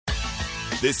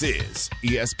This is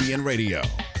ESPN Radio.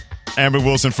 Amber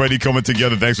Wilson, Freddie Coleman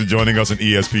together. Thanks for joining us on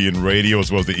ESPN Radio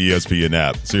as well as the ESPN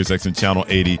app. SiriusXM Channel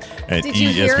 80 and Did you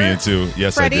ESPN2. Hear,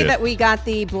 yes, Freddie, I did. that we got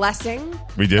the blessing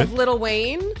We did? of Lil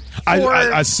Wayne.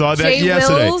 I saw that Jay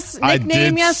yesterday. Will's I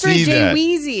nickname did yesterday, see Jay that.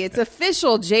 Weezy. It's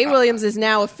official. Jay Williams is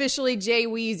now officially Jay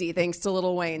Weezy thanks to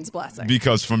Lil Wayne's blessing.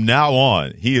 Because from now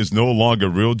on, he is no longer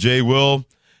real Jay Will.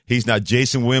 He's not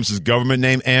Jason Williams' government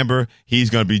name, Amber. He's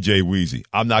going to be Jay Weezy.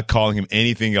 I'm not calling him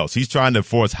anything else. He's trying to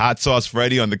force Hot Sauce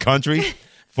Freddie on the country.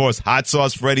 Force Hot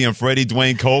Sauce Freddie and Freddie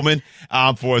Dwayne Coleman.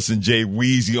 I'm forcing Jay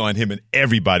Weezy on him and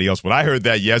everybody else. When I heard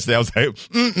that yesterday, I was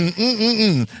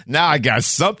like, Now I got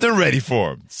something ready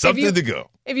for him. Something to go.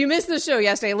 If you missed the show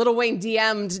yesterday, Lil Wayne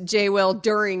DM'd Jay Will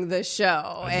during the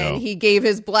show, and he gave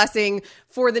his blessing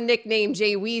for the nickname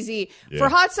Jay Weezy. Yeah. For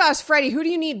Hot Sauce Freddie, who do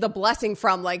you need the blessing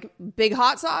from? Like Big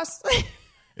Hot Sauce?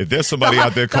 If there's somebody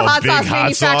out there called Hot Big Sauce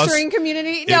Hot Sauce manufacturing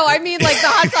community, no, I mean like the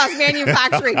Hot Sauce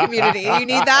manufacturing community. You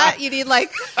need that. You need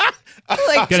like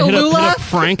Cholula hit up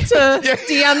Frank to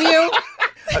DM you.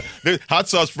 Hot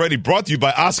Sauce Freddie brought to you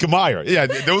by Oscar Mayer. Yeah,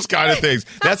 those kind of things.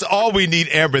 That's all we need,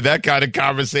 Amber, that kind of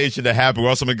conversation to happen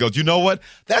where somebody goes, you know what?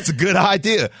 That's a good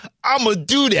idea. I'm going to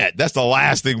do that. That's the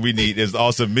last thing we need is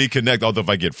also me connect. Although if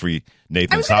I get free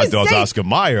Nathan's Hot Dogs, Oscar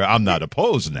Mayer, I'm not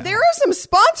opposed now. There are some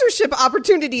sponsorship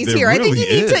opportunities there here. Really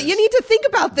I think you need to think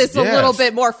about this a little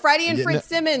bit more. Freddie and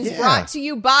Fitzsimmons brought to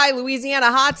you by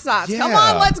Louisiana Hot Sauce. Yeah. Come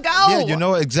on, let's go. Yeah, you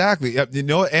know, exactly. You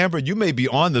know, Amber, you may be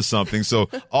on to something. So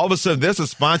all of a sudden there's a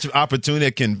sponsorship opportunity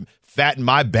that can fatten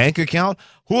my bank account.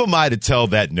 Who am I to tell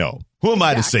that no? Who am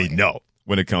I to say no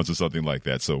when it comes to something like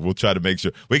that? So we'll try to make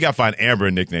sure. We got to find Amber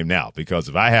a nickname now, because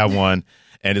if I have one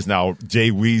and it's now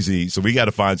Jay Weezy, so we got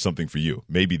to find something for you.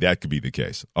 Maybe that could be the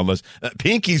case. Unless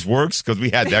Pinkies works, because we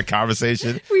had that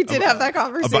conversation. We did have that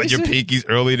conversation. About your Pinkies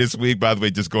earlier this week. By the way,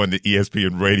 just go on the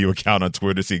ESPN Radio account on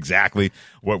Twitter to see exactly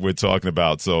what we're talking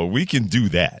about. So we can do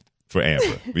that. For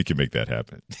Amber, we can make that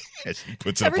happen. She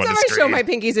puts it Every up on time the I show my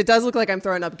pinkies, it does look like I'm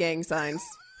throwing up gang signs.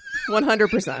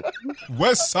 100%.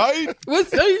 West Side?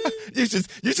 West Side. You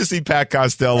should see Pat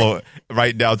Costello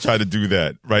right now try to do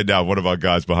that. Right now, one of our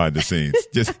guys behind the scenes.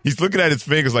 He's looking at his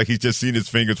fingers like he's just seen his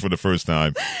fingers for the first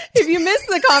time. If you missed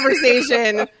the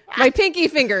conversation, my pinky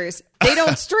fingers, they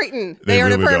don't straighten. They are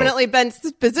in a permanently bent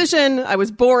position. I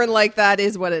was born like that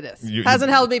is what it is. Hasn't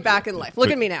held me back in life.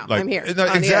 Look at me now. I'm here.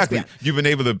 No, exactly. ESPN. You've been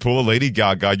able to pull a Lady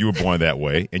Gaga. You were born that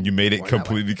way, and you made it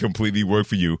completely work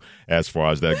for you as far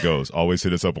as that goes. Always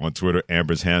hit us up on Twitter.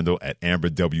 Amber's handle at Amber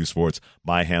W Sports.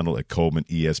 My handle at Coleman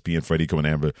ESPN. Freddie Coleman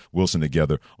and Amber Wilson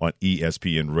together on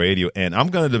ESPN Radio. And I'm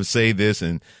going to say this,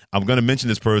 and I'm going to mention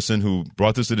this person who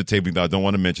brought this to the table. I don't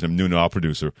want to mention him, Nuno, our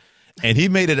producer. And he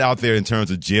made it out there in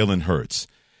terms of Jalen Hurts.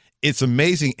 It's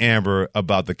amazing, Amber,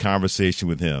 about the conversation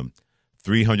with him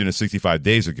 365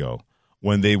 days ago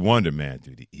when they wondered, man,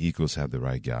 do the Eagles have the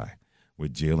right guy?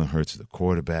 With Jalen Hurts, the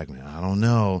quarterback, man, I don't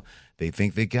know. They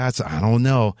think they got some, I don't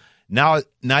know. Now,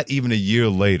 not even a year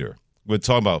later, we're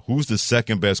talking about who's the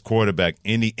second best quarterback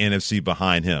in the NFC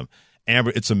behind him.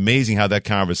 Amber, it's amazing how that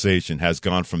conversation has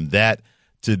gone from that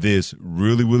to this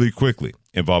really, really quickly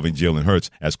involving Jalen Hurts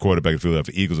as quarterback of the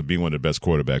Philadelphia Eagles and being one of the best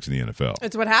quarterbacks in the NFL.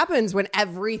 It's what happens when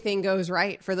everything goes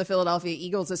right for the Philadelphia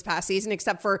Eagles this past season,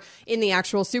 except for in the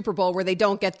actual Super Bowl where they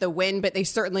don't get the win, but they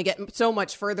certainly get so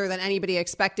much further than anybody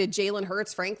expected. Jalen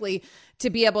Hurts, frankly, to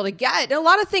be able to get. A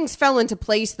lot of things fell into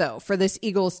place, though, for this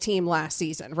Eagles team last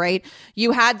season, right?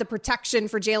 You had the protection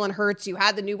for Jalen Hurts. You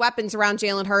had the new weapons around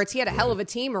Jalen Hurts. He had a hell of a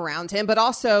team around him, but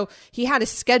also he had a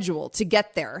schedule to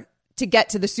get there, to get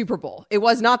to the Super Bowl. It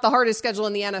was not the hardest schedule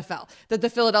in the NFL that the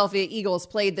Philadelphia Eagles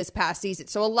played this past season.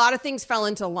 So a lot of things fell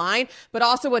into line, but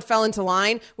also what fell into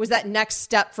line was that next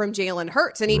step from Jalen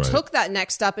Hurts. And he took that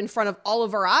next step in front of all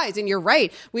of our eyes. And you're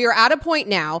right. We are at a point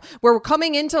now where we're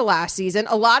coming into last season.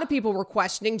 A lot of people were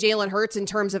questioning Jalen Hurts in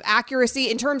terms of accuracy,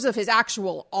 in terms of his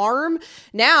actual arm.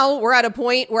 Now we're at a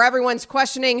point where everyone's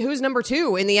questioning who's number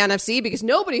 2 in the NFC because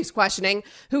nobody's questioning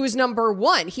who's number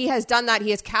 1. He has done that.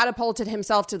 He has catapulted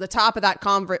himself to the top of that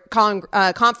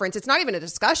conference. It's not even a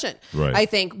discussion. Right. I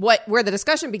think where the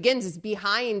discussion begins is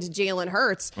behind Jalen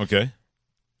Hurts. Okay.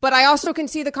 But I also can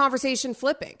see the conversation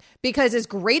flipping because as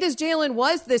great as Jalen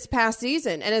was this past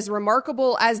season and as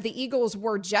remarkable as the Eagles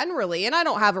were generally, and I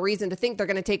don't have a reason to think they're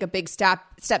going to take a big step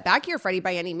back here, Freddie,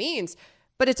 by any means,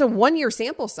 but it's a 1-year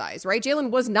sample size, right?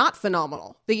 Jalen was not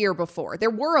phenomenal the year before.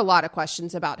 There were a lot of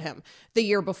questions about him the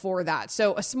year before that.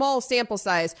 So a small sample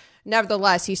size.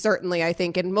 Nevertheless, he certainly, I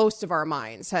think, in most of our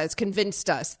minds has convinced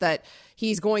us that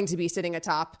he's going to be sitting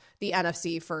atop the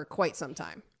NFC for quite some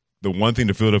time. The one thing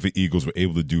the Philadelphia Eagles were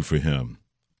able to do for him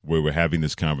where we're having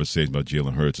this conversation about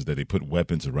Jalen Hurts is that they put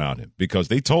weapons around him, because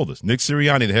they told us, Nick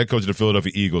Sirianni, the head coach of the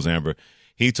Philadelphia Eagles, Amber,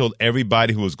 he told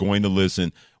everybody who was going to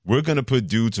listen, we're going to put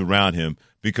dudes around him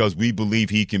because we believe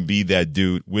he can be that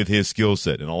dude with his skill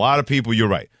set. And a lot of people, you're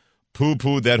right,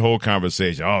 poo-pooed that whole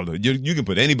conversation. Oh, you can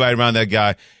put anybody around that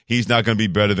guy. He's not going to be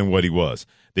better than what he was.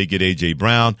 They get A.J.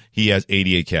 Brown. He has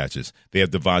 88 catches. They have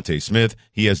Devontae Smith.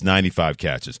 He has 95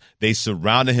 catches. They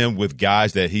surrounded him with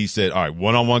guys that he said, all right,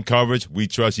 one-on-one coverage, we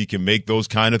trust he can make those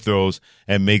kind of throws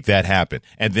and make that happen.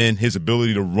 And then his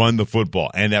ability to run the football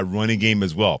and that running game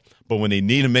as well. But when they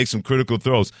need to make some critical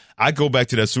throws, I go back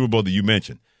to that Super Bowl that you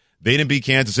mentioned. They didn't beat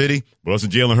Kansas City, but it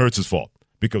wasn't Jalen Hurts' fault,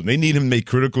 because they need him to make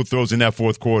critical throws in that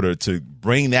fourth quarter to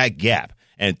bring that gap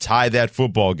and tie that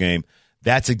football game.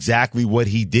 That's exactly what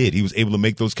he did. He was able to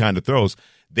make those kind of throws.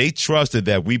 They trusted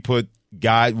that we put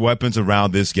weapons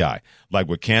around this guy, like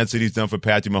what Kansas City's done for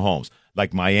Patrick Mahomes,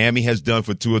 like Miami has done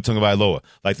for Tua Tagovailoa,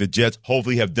 like the Jets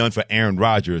hopefully have done for Aaron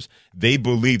Rodgers. They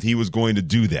believed he was going to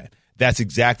do that. That's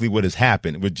exactly what has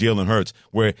happened with Jalen Hurts,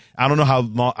 where I don't know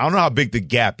how big the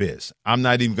gap is. I'm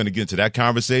not even going to get into that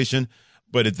conversation.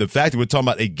 But it's the fact that we're talking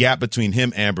about a gap between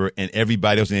him, Amber, and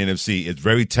everybody else in the NFC is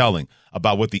very telling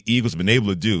about what the Eagles have been able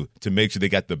to do to make sure they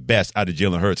got the best out of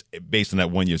Jalen Hurts based on that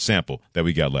one-year sample that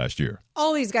we got last year.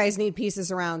 All these guys need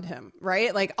pieces around him,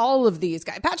 right? Like all of these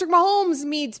guys. Patrick Mahomes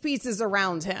needs pieces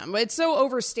around him. It's so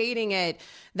overstating it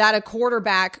that a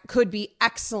quarterback could be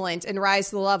excellent and rise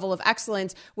to the level of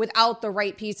excellence without the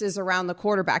right pieces around the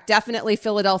quarterback. Definitely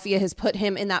Philadelphia has put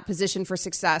him in that position for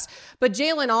success. But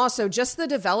Jalen also, just the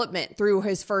development through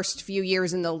his first few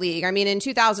years in the league. I mean, in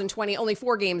 2020, only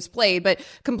 4 games played, but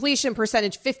completion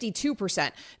percentage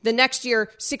 52%. The next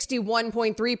year,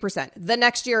 61.3%. The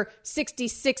next year,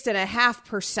 66.5%.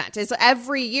 Is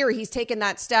every year he's taken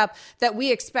that step that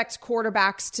we expect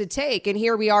quarterbacks to take. And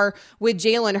here we are with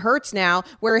Jalen Hurts now,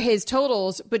 where his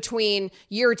totals between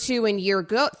year 2 and year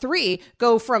 3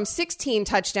 go from 16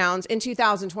 touchdowns in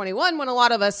 2021, when a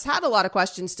lot of us had a lot of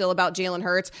questions still about Jalen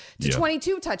Hurts, to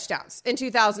 22 touchdowns in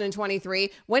 2023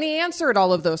 when he answered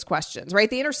all of those questions, right?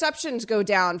 The interceptions go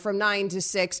down from 9 to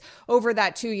 6 over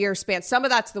that 2-year span. Some of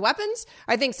that's the weapons.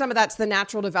 I think some of that's the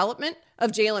natural development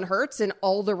of Jalen Hurts in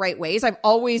all the right ways. I've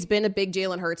always been a big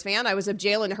Jalen Hurts fan. I was a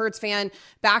Jalen Hurts fan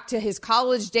back to his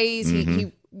college days.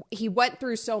 He went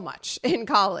through so much in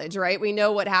college, right? We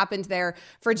know what happened there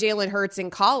for Jalen Hurts in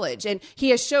college. And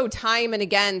he has showed time and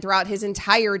again throughout his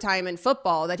entire time in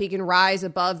football that he can rise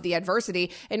above the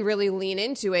adversity and really lean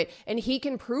into it. And he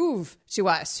can prove to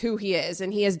us who he is.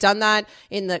 And he has done that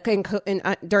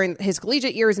during his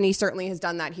collegiate years. And he certainly has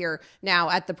done that here now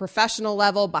at the professional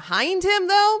level. Behind him,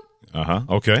 though,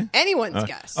 okay. Anyone's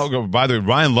guess. Oh, by the way,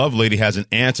 Ryan Lovelady has an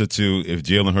answer to if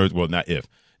Jalen Hurts, well, not if.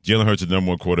 Jalen Hurts is the number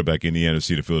 1 quarterback in the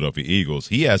NFC, the Philadelphia Eagles.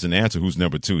 He has an answer who's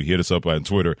number 2. He hit us up on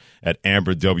Twitter at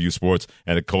Amber W Sports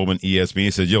and at Coleman ESPN. He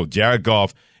said, Jared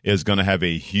Goff is going to have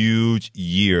a huge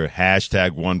year,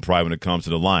 #1 pride when it comes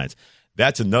to the Lions.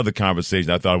 That's another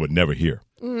conversation I thought I would never hear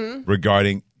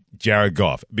regarding Jared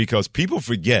Goff, because people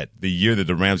forget the year that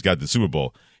the Rams got the Super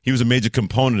Bowl. He was a major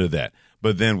component of that.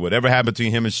 But then whatever happened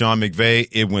between him and Sean McVay,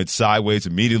 it went sideways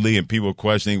immediately, and people were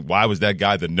questioning, why was that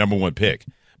guy the number 1 pick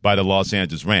by the Los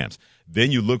Angeles Rams?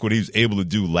 Then you look what he was able to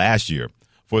do last year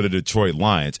for the Detroit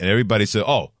Lions, and everybody said,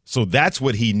 oh, so that's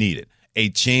what he needed, a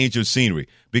change of scenery.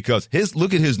 Because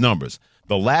look at his numbers.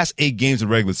 The last 8 games of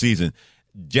the regular season,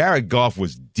 Jared Goff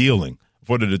was dealing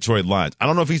for the Detroit Lions. I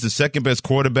don't know if he's the second best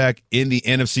quarterback in the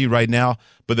NFC right now,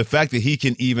 but the fact that you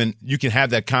can have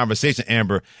that conversation,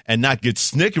 Amber, and not get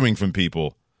snickering from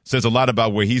people says a lot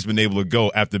about where he's been able to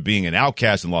go after being an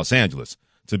outcast in Los Angeles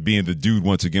to being the dude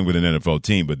once again with an NFL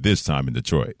team, but this time in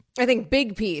Detroit. I think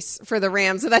big piece for the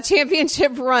Rams. So that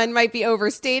championship run might be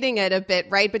overstating it a bit,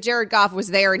 right? But Jared Goff was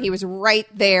there, and he was right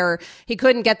there. He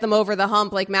couldn't get them over the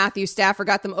hump like Matthew Stafford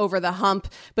got them over the hump.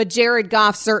 But Jared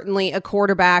Goff, certainly a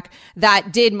quarterback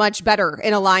that did much better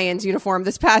in a Lions uniform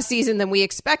this past season than we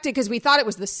expected, because we thought it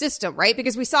was the system, right?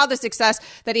 Because we saw the success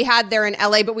that he had there in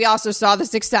LA, but we also saw the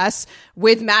success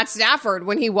with Matt Stafford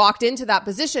when he walked into that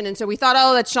position. And so we thought,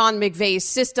 oh, that's Sean McVay's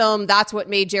system. That's what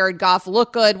made Jared Goff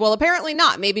look good. Well, apparently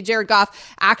not. Maybe Jared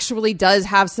Goff actually does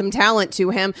have some talent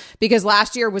to him, because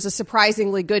last year was a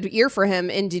surprisingly good year for him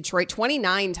in Detroit.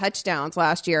 29 touchdowns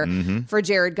last year for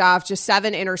Jared Goff, just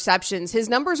 7 interceptions. His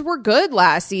numbers were good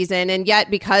last season, and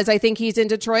yet because I think he's in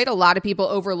Detroit, a lot of people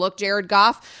overlook Jared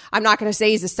Goff. I'm not going to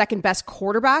say he's the second best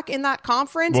quarterback in that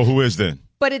conference. Well, who is then?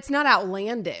 But it's not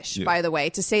outlandish, by the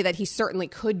way, to say that he certainly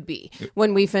could be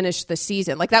when we finish the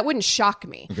season. Like, that wouldn't shock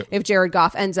me if Jared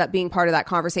Goff ends up being part of that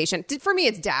conversation. For me,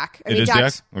 it's Dak.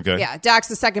 Dak? Okay. Yeah, Dak's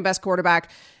the second best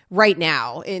quarterback right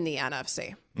now in the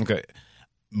NFC. Okay.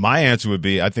 My answer would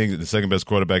be, I think the second best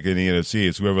quarterback in the NFC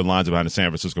is whoever lines up behind the San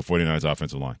Francisco 49ers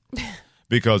offensive line.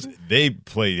 Because they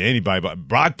played anybody but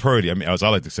Brock Purdy. I mean, as I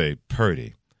like to say,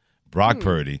 Brock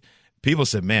Purdy. People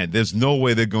said, man, there's no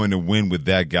way they're going to win with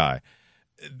that guy.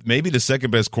 Maybe the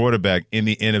second best quarterback in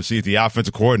the NFC is the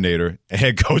offensive coordinator and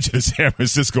head coach of the San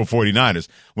Francisco 49ers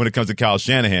when it comes to Kyle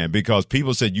Shanahan, because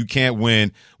people said you can't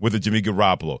win with a Jimmy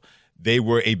Garoppolo. They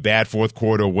were a bad fourth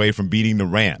quarter away from beating the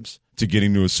Rams to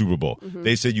getting to a Super Bowl.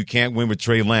 They said you can't win with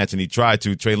Trey Lance, and he tried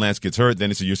to. Trey Lance gets hurt. Then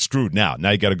they said you're screwed now. Now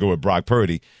you got to go with Brock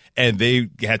Purdy. And they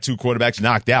had two quarterbacks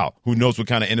knocked out. Who knows what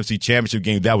kind of NFC championship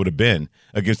game that would have been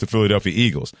against the Philadelphia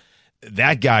Eagles.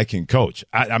 That guy can coach.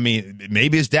 I mean,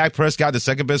 maybe it's Dak Prescott, the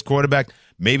second best quarterback.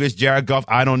 Maybe it's Jared Goff.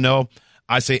 I don't know.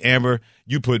 I say, Amber,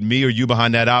 you put me or you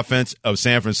behind that offense of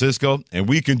San Francisco, and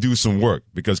we can do some work,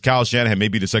 because Kyle Shanahan may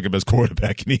be the second best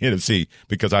quarterback in the NFC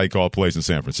because I call plays in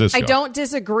San Francisco. I don't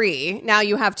disagree. Now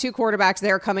you have two quarterbacks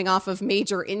there coming off of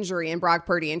major injury in Brock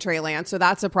Purdy and Trey Lance, so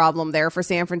that's a problem there for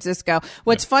San Francisco.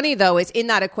 What's funny, though, is in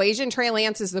that equation, Trey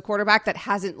Lance is the quarterback that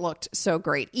hasn't looked so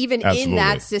great, even in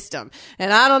that system.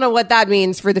 And I don't know what that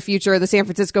means for the future of the San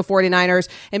Francisco 49ers.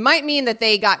 It might mean that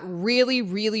they got really,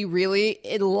 really, really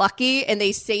lucky and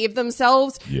they saved themselves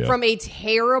from a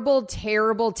terrible,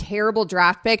 terrible, terrible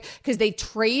draft pick because they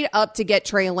trade up to get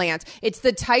Trey Lance. It's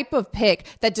the type of pick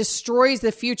that destroys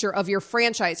the future of your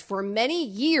franchise for many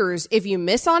years if you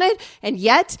miss on it. And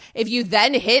yet, if you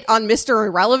then hit on Mr.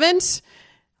 Irrelevant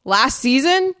last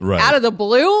season out of the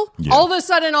blue, all of a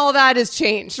sudden all that has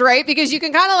changed, right? Because you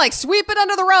can kind of like sweep it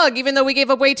under the rug, even though we gave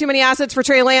up way too many assets for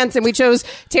Trey Lance and we chose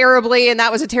terribly and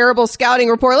that was a terrible scouting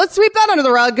report. Let's sweep that under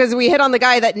the rug because we hit on the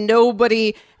guy that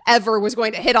nobody ever was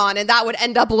going to hit on, and that would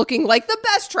end up looking like the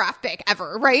best draft pick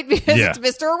ever, right? Because it's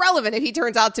Mr. Irrelevant if he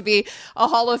turns out to be a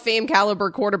Hall of Fame caliber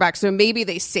quarterback. So maybe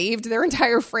they saved their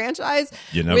entire franchise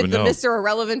with the Mr.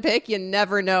 Irrelevant pick. You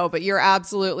never know, but you're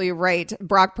absolutely right.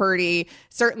 Brock Purdy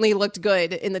certainly looked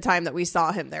good in the time that we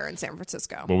saw him there in San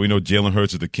Francisco. Well, we know Jalen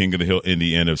Hurts is the king of the hill in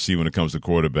the NFC when it comes to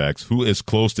quarterbacks. Who is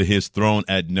close to his throne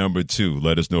at number 2?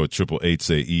 Let us know at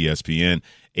 888-SAY-ESPN.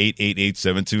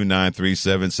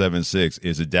 888-729-3776.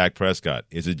 Is it Dak Prescott?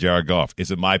 Is it Jared Goff?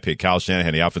 Is it my pick, Kyle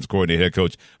Shanahan, the offense coordinator, head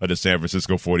coach of the San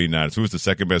Francisco 49ers? Who is the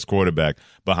second best quarterback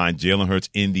behind Jalen Hurts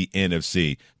in the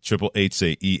NFC?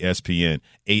 888-SAY-ESPN.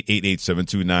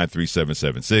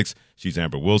 888-729-3776. She's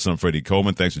Amber Wilson. I'm Freddie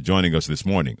Coleman. Thanks for joining us this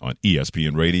morning on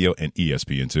ESPN Radio and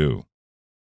ESPN2.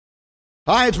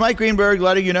 Hi, it's Mike Greenberg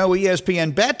letting you know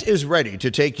ESPN Bet is ready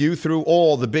to take you through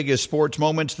all the biggest sports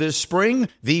moments this spring.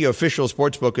 The official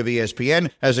sportsbook of ESPN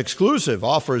has exclusive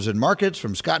offers and markets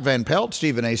from Scott Van Pelt,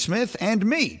 Stephen A. Smith, and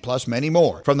me, plus many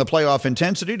more. From the playoff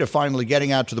intensity to finally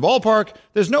getting out to the ballpark,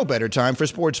 there's no better time for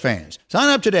sports fans. Sign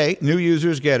up today. New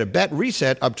users get a bet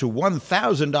reset up to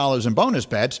 $1,000 in bonus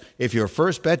bets if your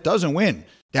first bet doesn't win.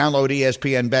 Download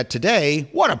ESPN Bet today.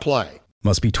 What a play.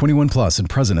 Must be 21 plus and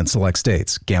present in select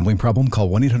states. Gambling problem?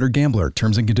 Call 1-800-GAMBLER.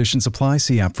 Terms and conditions apply.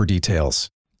 See app for details.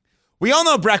 We all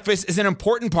know breakfast is an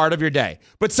important part of your day.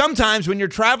 But sometimes when you're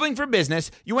traveling for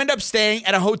business, you end up staying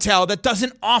at a hotel that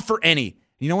doesn't offer any.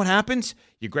 You know what happens?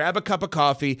 You grab a cup of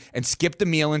coffee and skip the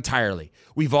meal entirely.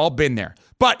 We've all been there.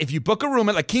 But if you book a room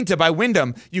at La Quinta by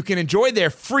Wyndham, you can enjoy their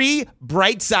free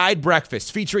Bright Side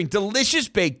breakfast featuring delicious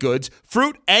baked goods,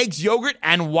 fruit, eggs, yogurt,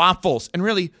 and waffles. And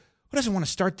really, who doesn't want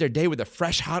to start their day with a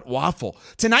fresh, hot waffle?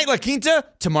 Tonight, La Quinta,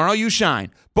 tomorrow you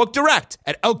shine. Book direct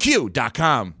at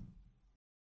LQ.com.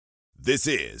 This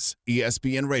is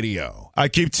ESPN Radio. I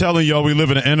keep telling y'all we live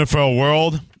in an NFL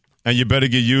world, and you better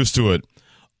get used to it.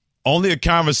 Only a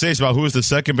conversation about who is the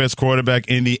second best quarterback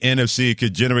in the NFC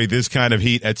could generate this kind of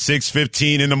heat at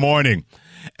 6:15 in the morning.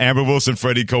 Amber Wilson,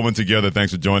 Freddie Coleman together.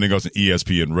 Thanks for joining us on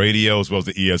ESPN Radio as well as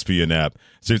the ESPN app.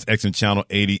 Sirius XM Channel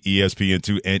 80,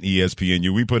 ESPN2, and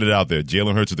ESPNU. We put it out there.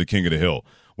 Jalen Hurts is the king of the hill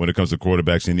when it comes to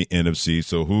quarterbacks in the NFC.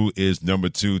 So who is number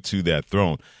 2 to that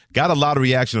throne? Got a lot of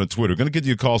reaction on Twitter. Going to get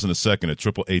you calls in a second at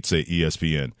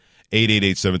 888-SAY-ESPN.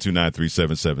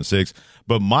 888-729-3776.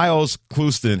 But Miles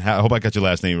Clouston, I hope I got your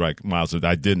last name right, Miles. If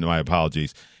I didn't, my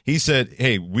apologies. He said,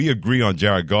 hey, we agree on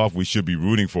Jared Goff. We should be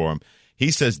rooting for him. He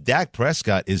says Dak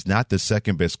Prescott is not the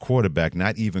second best quarterback,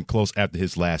 not even close after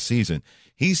his last season.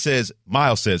 He says,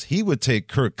 Miles says he would take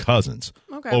Kirk Cousins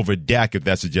over Dak, if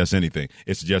that suggests anything.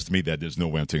 It suggests to me that there's no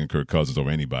way I'm taking Kirk Cousins over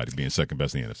anybody being second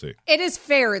best in the NFC. It is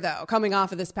fair, though, coming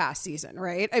off of this past season,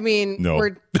 right? I mean, no.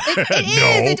 It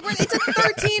is. It's a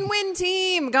 13-win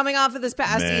team coming off of this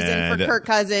past season for Kirk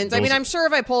Cousins. I mean, I'm sure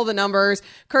if I pull the numbers,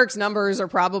 Kirk's numbers are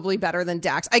probably better than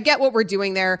Dak's. I get what we're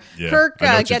doing there. Yeah, Kirk I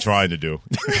know what you're trying to do.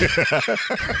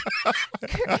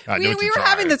 we were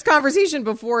having this conversation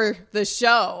before the show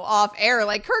off air.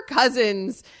 Like, Kirk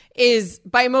Cousins is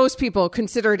by most people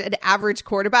considered an average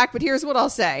quarterback, but here's what I'll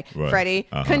say, right. Freddie.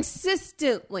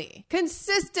 Consistently,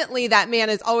 that man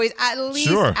is always at least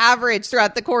average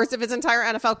throughout the course of his entire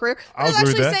NFL career. That's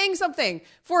actually saying something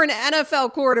for an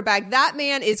NFL quarterback. That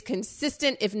man is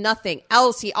consistent, if nothing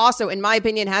else. He also, in my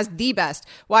opinion, has the best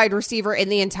wide receiver in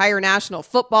the entire National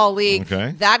Football League.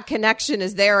 Okay. That connection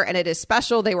is there, and it is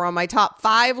special. They were on my top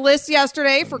 5 list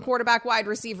yesterday for quarterback wide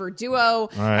receiver duo.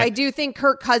 Right. I do think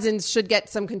Kirk Cousins should get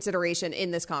some consideration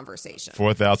in this conversation.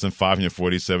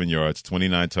 4,547 yards,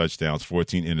 29 touchdowns,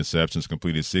 14 interceptions,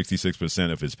 completed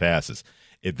 66% of his passes.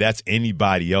 If that's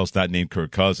anybody else not named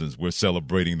Kirk Cousins, we're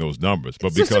celebrating those numbers.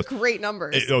 But it's just great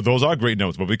numbers. Those are great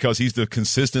numbers. But because he's the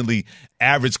consistently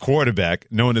average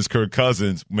quarterback known as Kirk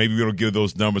Cousins, maybe we don't give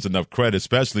those numbers enough credit,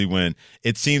 especially when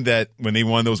it seemed that when they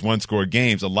won those one-score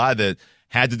games, a lot of that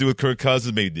had to do with Kirk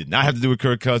Cousins, maybe did not have to do with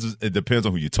Kirk Cousins. It depends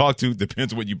on who you talk to,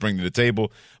 depends on what you bring to the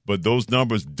table. But those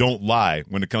numbers don't lie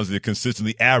when it comes to the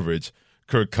consistently average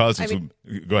Kirk Cousins.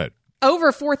 Go ahead.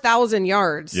 Over 4,000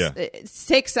 yards. Yeah.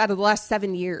 6 out of the last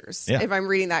 7 years, if I'm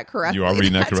reading that correctly. You are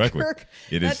reading that correctly.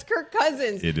 That's Kirk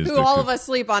Cousins, who all of us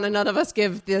sleep on and none of us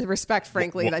give the respect,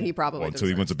 frankly, that he probably deserves. Until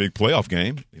he wins a big playoff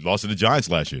game. He lost to the Giants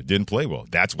last year. Didn't play well.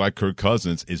 That's why Kirk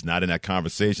Cousins is not in that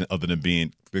conversation other than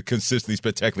being consistently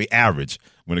spectacularly average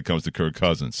when it comes to Kirk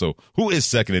Cousins. So who is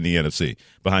second in the NFC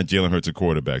behind Jalen Hurts at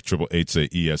quarterback?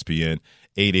 888-SAY-ESPN,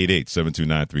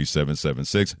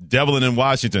 888-729-3776. Devlin in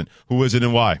Washington. Who is it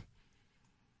and why?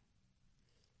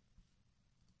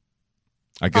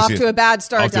 Off to a bad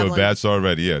start, Off Devlin. to a bad start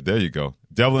already. Yeah, there you go.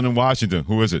 Devlin in Washington.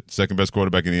 Who is it? Second best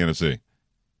quarterback in the NFC. I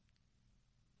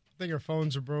think our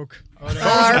phones are broke. Our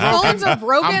phones are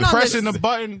broken. I'm pressing the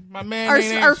button. My man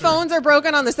our phones are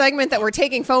broken on the segment that we're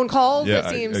taking phone calls. Yeah, it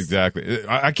seems exactly.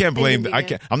 I can't blame.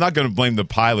 I'm not going to blame the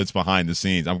pilots behind the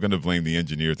scenes. I'm going to blame the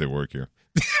engineers that work here.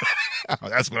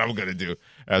 That's what I'm going to do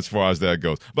as far as that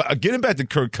goes. But getting back to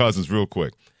Kirk Cousins real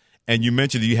quick, and you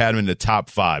mentioned that you had him in the top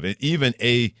 5, and even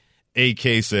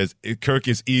AK says Kirk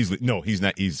is easily he's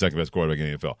not easy second best quarterback in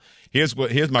the NFL. Here's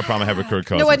my problem I have with Kirk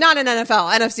Cousins. No, not in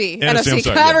NFL, NFC. NFC.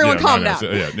 Everyone calm down.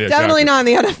 Definitely not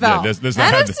in the NFL.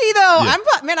 NFC though,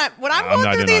 when I'm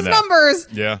going through these numbers,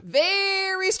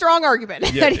 very strong argument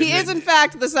that he is in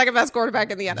fact the second best quarterback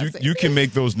in the NFC. You can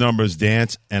make those numbers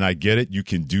dance, and I get it. You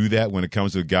can do that when it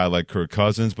comes to a guy like Kirk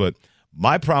Cousins. But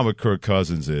my problem with Kirk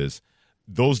Cousins is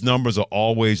those numbers are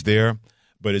always there.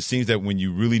 But it seems that when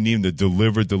you really need him to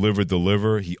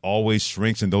deliver, he always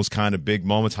shrinks in those kind of big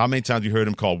moments. How many times have you heard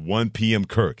him called 1 p.m.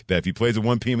 Kirk? That if he plays at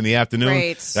 1 p.m. in the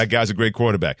afternoon, that guy's a great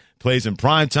quarterback. Plays in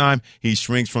prime time, he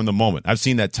shrinks from the moment. I've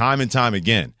seen that time and time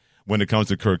again when it comes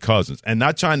to Kirk Cousins. And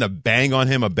not trying to bang on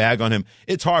him or bag on him.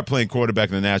 It's hard playing quarterback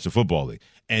in the National Football League.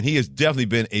 And he has definitely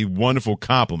been a wonderful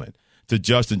compliment to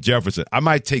Justin Jefferson. I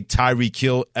might take Tyreek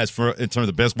Hill in terms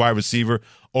of best wide receiver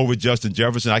over Justin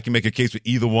Jefferson. I can make a case for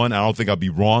either one. I don't think I'll be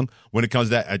wrong when it comes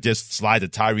to that. I just slide to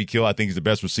Tyreek Hill. I think he's the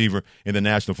best receiver in the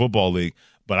National Football League.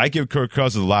 But I give Kirk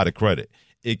Cousins a lot of credit.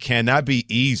 It cannot be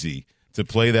easy to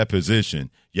play that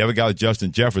position. You have a guy like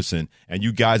Justin Jefferson, and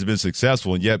you guys have been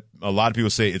successful, and yet a lot of people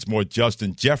say it's more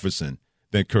Justin Jefferson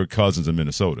than Kirk Cousins in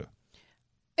Minnesota.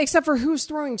 Except for who's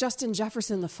throwing Justin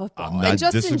Jefferson the football. And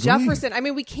Justin Jefferson,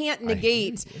 we can't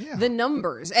negate the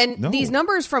numbers. And these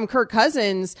numbers from Kirk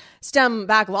Cousins stem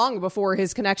back long before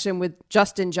his connection with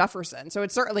Justin Jefferson. So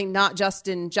it's certainly not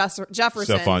Justin Jefferson.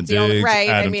 Stephon Diggs,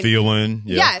 Adam Thielen.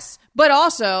 Yeah. Yes. But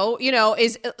also,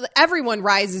 is everyone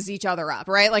rises each other up,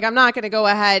 right? Like, I'm not going to go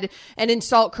ahead and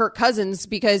insult Kirk Cousins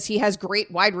because he has great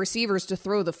wide receivers to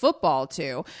throw the football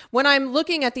to. When I'm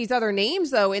looking at these other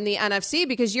names, though, in the NFC,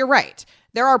 because you're right,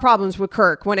 there are problems with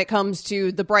Kirk when it comes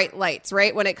to the bright lights,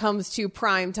 right? When it comes to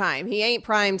prime time. He ain't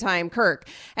prime time Kirk.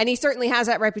 And he certainly has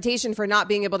that reputation for not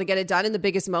being able to get it done in the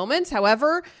biggest moments.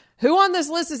 However, who on this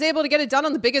list is able to get it done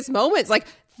on the biggest moments? Like,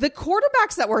 the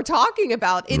quarterbacks that we're talking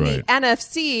about in the Right.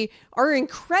 NFC are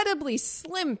incredibly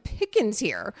slim pickings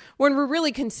here when we're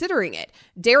really considering it.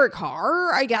 Derek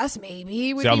Carr, I guess,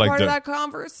 maybe would See, I be like part that. of that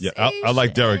conversation. Yeah, I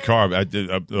like Derek Carr.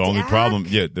 The only Dak?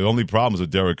 problem is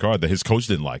with Derek Carr that his coach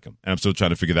didn't like him, and I'm still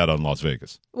trying to figure that out in Las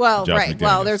Vegas. Well, Josh right.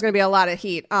 Well, McDaniels. there's going to be a lot of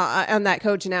heat on that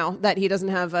coach now that he doesn't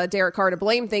have Derek Carr to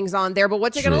blame things on there. But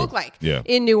what's it going to True. look like Yeah.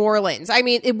 in New Orleans? I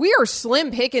mean, we are slim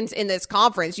pickings in this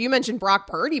conference. You mentioned Brock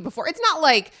Purdy before. It's not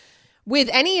like with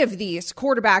any of these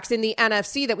quarterbacks in the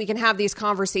NFC that we can have these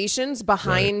conversations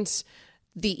behind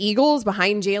the Eagles,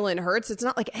 behind Jalen Hurts. It's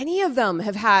not like any of them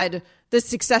have had the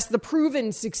success, the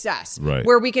proven success, Right.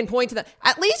 where we can point to that.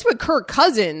 At least with Kirk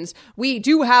Cousins, we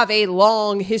do have a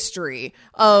long history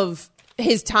of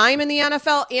his time in the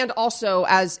NFL and also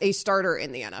as a starter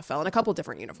in the NFL in a couple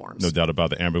different uniforms. No doubt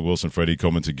about the Amber Wilson, Freddie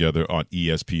Coleman together on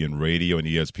ESPN Radio and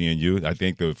ESPNU. I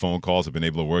think the phone calls have been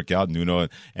able to work out. Nuno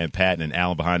and Pat and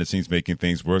Alan behind the scenes making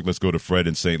things work. Let's go to Fred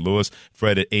in St. Louis.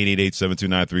 Fred at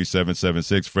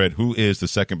 888-729-3776. Fred, who is the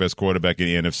second best quarterback in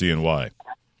the NFC and why?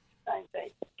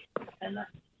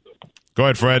 Go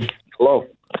ahead, Fred. Hello.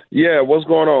 Yeah, what's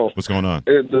going on? What's going on?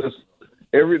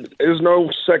 There's no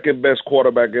second best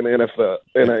quarterback in the NFL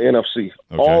in the NFC.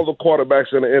 Okay. All the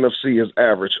quarterbacks in the NFC is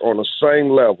average on the same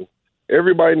level.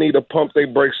 Everybody need to pump their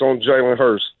brakes on Jalen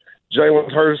Hurts.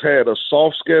 Jalen Hurts had a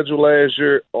soft schedule last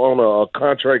year on a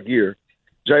contract year.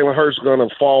 Jalen Hurts going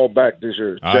to fall back this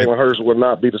year. Jalen Hurts will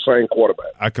not be the same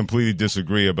quarterback. I completely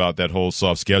disagree about that whole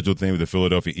soft schedule thing with the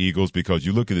Philadelphia Eagles because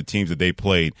you look at the teams that they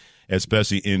played,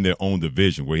 especially in their own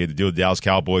division, where you had to deal with Dallas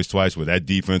Cowboys twice, where that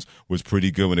defense was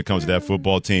pretty good when it comes to that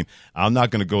football team. I'm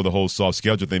not going to go the whole soft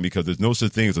schedule thing because there's no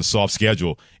such thing as a soft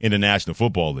schedule in the National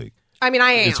Football League. I mean,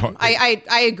 I It's am. hard.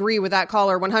 I agree with that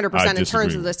caller 100% I in disagree.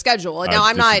 terms of the schedule. I Now,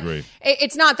 I'm not. disagree.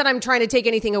 It's not that I'm trying to take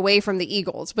anything away from the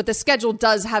Eagles, but the schedule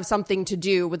does have something to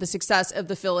do with the success of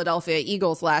the Philadelphia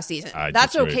Eagles last season. I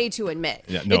That's disagree. okay to admit.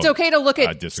 Yeah, no, it's okay to look I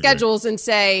at disagree. schedules and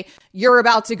say you're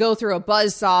about to go through a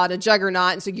buzzsaw, a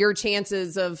juggernaut, and so your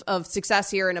chances of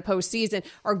success here in a postseason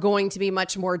are going to be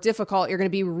much more difficult. You're going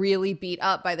to be really beat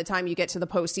up by the time you get to the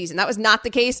postseason. That was not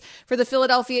the case for the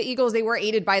Philadelphia Eagles. They were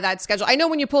aided by that schedule. I know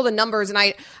when you pull the numbers, and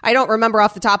I don't remember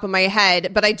off the top of my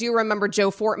head, but I do remember Joe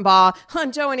Fortenbaugh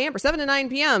on Joe and Amber, 7 to 9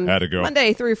 p.m. Atta girl.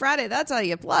 Monday through Friday. That's how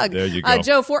you plug. There you go.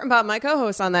 Joe Fortenbaugh, my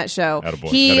co-host on that show. Atta boy.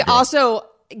 He Atta girl. also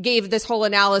gave this whole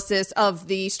analysis of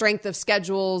the strength of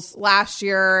schedules last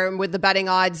year with the betting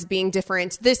odds being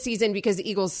different this season because the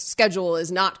Eagles' schedule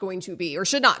is not going to be or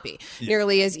should not be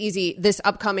nearly as easy this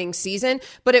upcoming season.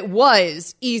 But it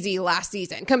was easy last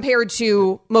season compared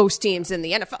to most teams in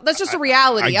the NFL. That's just a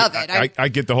reality of it. I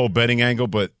get the whole betting angle,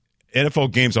 but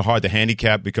NFL games are hard to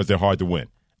handicap because they're hard to win.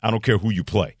 I don't care who you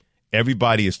play.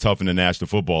 Everybody is tough in the National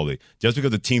Football League. Just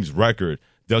because the team's record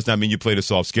does not mean you played a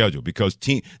soft schedule because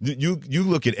you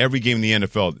look at every game in the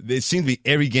NFL, it seems to be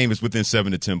every game is within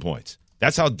 7 to 10 points.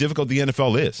 That's how difficult the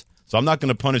NFL is. So I'm not going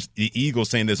to punish the Eagles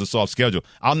saying there's a soft schedule.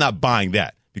 I'm not buying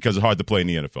that because it's hard to play in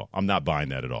the NFL. I'm not buying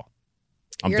that at all.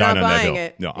 You're not buying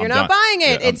it. You're not buying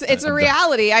it. It's a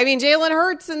reality. I mean, Jalen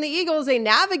Hurts and the Eagles, they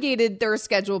navigated their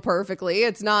schedule perfectly.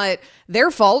 It's not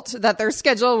their fault that their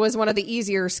schedule was one of the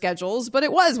easier schedules, but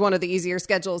it was one of the easier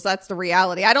schedules. That's the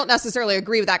reality. I don't necessarily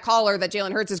agree with that caller that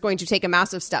Jalen Hurts is going to take a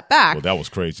massive step back. Well, that was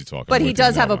crazy talking. But he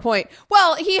does have a point.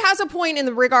 Well, he has a point in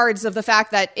the regards of the fact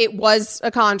that it was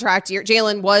a contract year.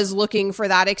 Jalen was looking for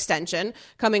that extension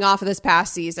coming off of this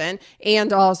past season.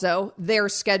 And also their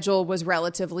schedule was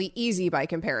relatively easy by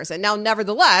comparison. Now,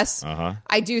 nevertheless,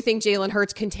 I do think Jalen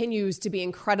Hurts continues to be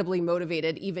incredibly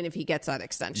motivated, even if he gets that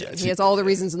extension. He has all the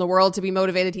reasons in the world to be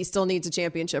motivated. He still needs a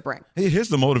championship ring. Hey, here's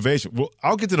the motivation. Well,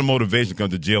 I'll get to the motivation come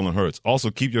to Jalen Hurts. Also,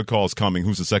 keep your calls coming.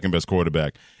 Who's the second best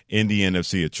quarterback in the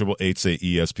NFC at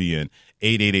 888-SAY-ESPN,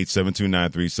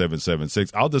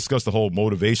 888-729-3776. I'll discuss the whole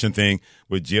motivation thing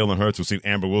with Jalen Hurts. We'll see if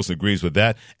Amber Wilson agrees with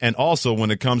that. And also,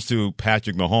 when it comes to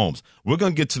Patrick Mahomes, we're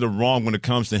going to get to the wrong when it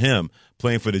comes to him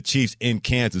playing for the Chiefs in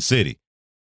Kansas City.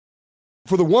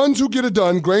 For the ones who get it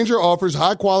done, Grainger offers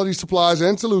high-quality supplies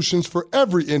and solutions for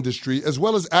every industry, as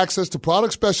well as access to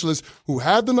product specialists who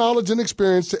have the knowledge and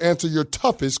experience to answer your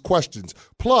toughest questions.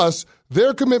 Plus,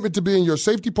 their commitment to being your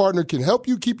safety partner can help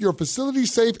you keep your facility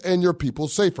safe and your people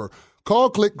safer.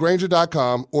 Call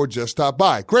clickgrainger.com or just stop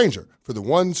by. Grainger, for the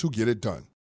ones who get it done.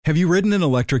 Have you ridden an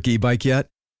electric e-bike yet?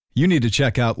 You need to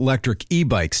check out Lectric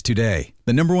E-Bikes today,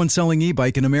 the #1 selling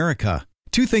e-bike in America.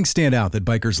 Two things stand out that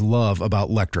bikers love about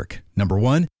Lectric. Number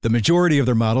one, the majority of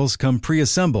their models come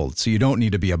pre-assembled, so you don't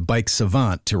need to be a bike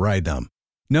savant to ride them.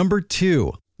 Number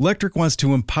two, Lectric wants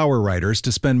to empower riders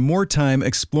to spend more time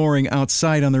exploring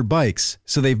outside on their bikes,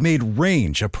 so they've made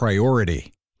range a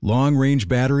priority. Long-range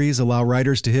batteries allow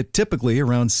riders to hit typically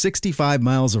around 65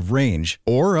 miles of range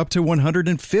or up to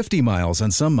 150 miles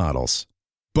on some models.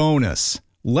 Bonus,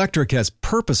 Lectric has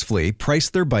purposefully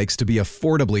priced their bikes to be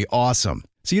affordably awesome,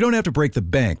 so you don't have to break the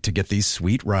bank to get these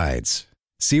sweet rides.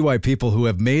 See why people who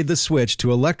have made the switch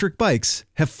to electric bikes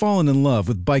have fallen in love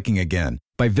with biking again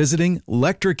by visiting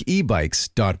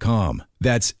lectricebikes.com.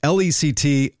 That's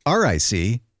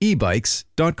LECTRIC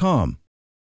ebikes.com.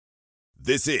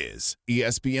 This is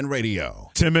ESPN Radio.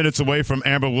 10 minutes away from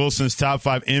Amber Wilson's top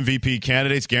 5 MVP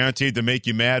candidates, guaranteed to make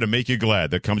you mad or make you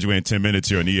glad. That comes your way in 10 minutes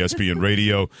here on ESPN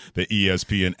Radio, the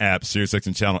ESPN app,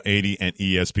 SiriusXM Channel 80, and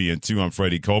ESPN2. I'm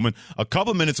Freddie Coleman. A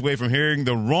couple minutes away from hearing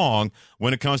the wrong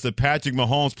when it comes to Patrick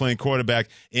Mahomes playing quarterback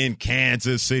in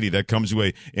Kansas City. That comes your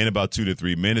way in about 2 to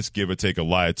 3 minutes, give or take a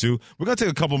lie or two. We're going to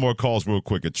take a couple more calls real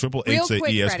quick at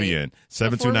 888-ESPN,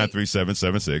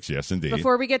 729-3776. Yes, indeed.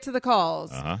 Before we get to the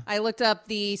calls, I looked up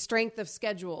the strength of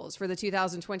schedules for the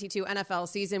 2022 NFL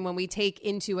season when we take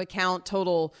into account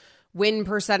total win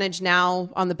percentage now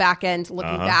on the back end,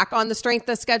 looking back on the strength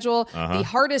of schedule. The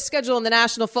hardest schedule in the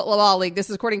National Football League. This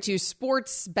is according to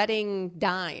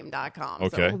sportsbettingdime.com.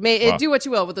 Okay. So do what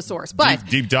you will with the source. But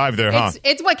deep dive there, huh?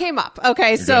 It's what came up.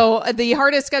 Okay, so the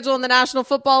hardest schedule in the National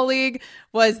Football League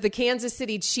was the Kansas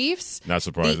City Chiefs. Not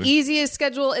surprising. The easiest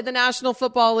schedule in the National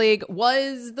Football League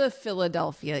was the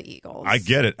Philadelphia Eagles. I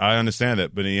get it. I understand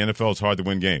that. But in the NFL, it's hard to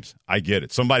win games. I get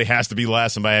it. Somebody has to be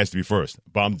last. Somebody has to be first.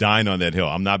 But I'm dying on that hill.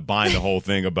 I'm not buying the whole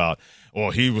thing about,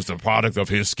 he was the product of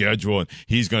his schedule and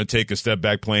he's going to take a step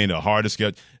back playing the hardest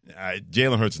schedule.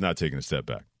 Jalen Hurts is not taking a step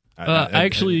back.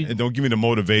 And don't give me the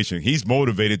motivation. He's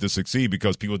motivated to succeed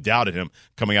because people doubted him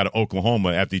coming out of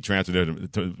Oklahoma after he transferred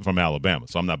from Alabama.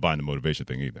 So I'm not buying the motivation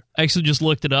thing either. I actually just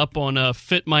looked it up on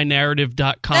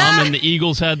fitmynarrative.com, and the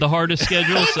Eagles had the hardest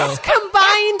schedule. So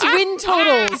combined win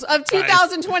totals of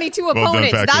 2022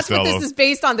 opponents. That's what this is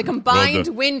based on, the combined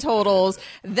win totals.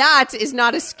 That is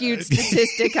not a skewed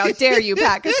statistic. How dare you,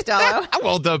 Pat Costello?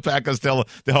 Well done, Pat Costello,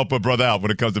 to help a brother out when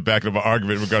it comes to backing up an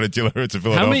argument regarding Jalen Hurts in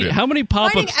Philadelphia. How many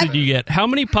pop-ups did you get? How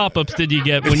many pop-ups did you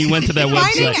get when you went to that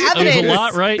website? It was a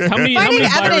lot, right? How many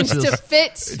evidence viruses? To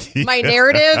fit my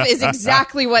narrative is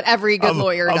exactly what every good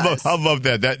lawyer does. I love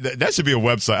that. That should be a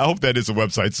website. I hope that is a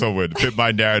website somewhere,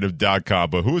 fitmynarrative.com.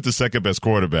 But who is the second best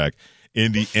quarterback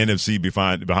in the NFC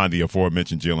behind the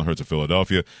aforementioned Jalen Hurts of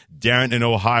Philadelphia? Darren in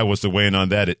Ohio was to weigh in on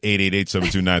that at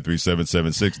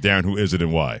 888-729-3776. Darren, who is it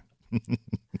and why?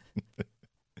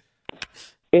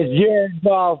 It's Jared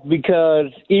Goff,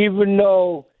 because even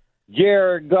though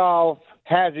Jared Goff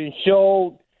hasn't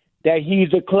showed that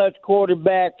he's a clutch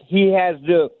quarterback, he has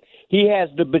the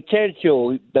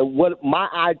potential. What my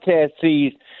eye test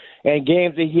sees in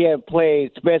games that he has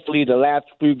played, especially the last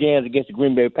few games against the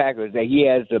Green Bay Packers, that he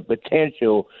has the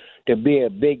potential to be a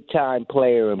big-time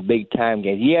player in big-time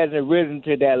games. He hasn't risen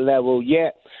to that level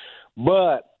yet,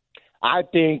 but I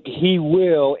think he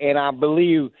will, and I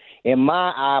believe in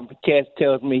my eye test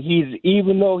tells me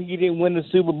even though he didn't win the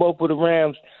Super Bowl for the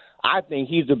Rams, I think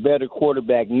he's a better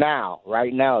quarterback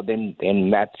right now, than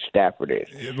Matthew Stafford is.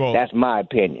 Well, that's my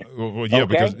opinion. Well, yeah,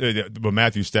 okay? But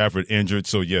Matthew Stafford injured,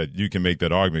 so yeah, you can make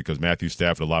that argument because Matthew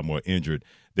Stafford a lot more injured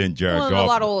than Jared Goff. A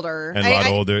lot older. And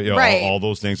older. Right. All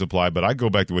those things apply. But I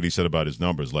go back to what he said about his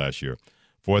numbers last year.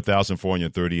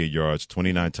 4,438 yards,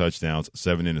 29 touchdowns,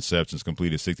 7 interceptions,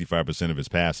 completed 65% of his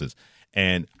passes.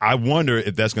 And I wonder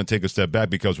if that's going to take a step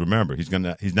back because, remember, he's not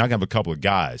going to have a couple of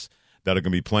guys that are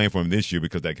going to be playing for him this year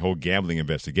because that whole gambling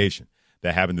investigation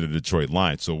that happened to the Detroit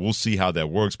Lions. So we'll see how that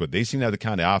works. But they seem to have the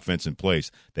kind of offense in place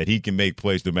that he can make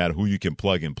plays no matter who you can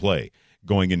plug and play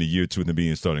going into year 2 and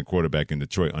being starting quarterback in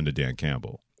Detroit under Dan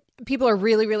Campbell. People are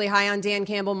really, really high on Dan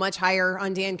Campbell, much higher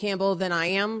on Dan Campbell than I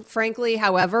am, frankly.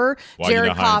 However,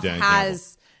 Jared Goff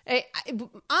has...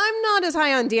 I'm not as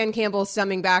high on Dan Campbell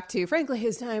stemming back to, frankly,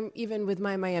 his time even with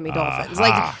my Miami Dolphins.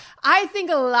 I think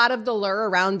a lot of the lure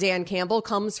around Dan Campbell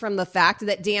comes from the fact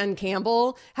that Dan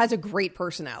Campbell has a great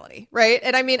personality, right?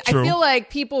 And I mean, True. I feel like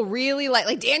people really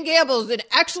like Dan Campbell's an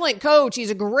excellent coach. He's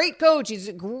a great coach. He's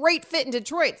a great fit in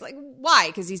Detroit. It's like, why?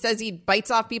 Because he says he bites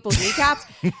off people's kneecaps?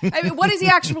 I mean, what has he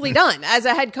actually done as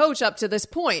a head coach up to this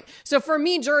point? So for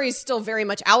me, jury's still very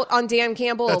much out on Dan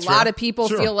Campbell. That's a lot fair. of people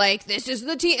Sure. feel like this is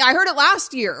the team I heard it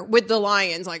last year with the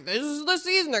Lions. Like, this is the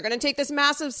season. They're going to take this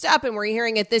massive step, and we're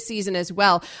hearing it this season as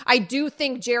well. I do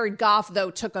think Jared Goff,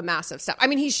 though, took a massive step. I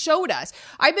mean, he showed us.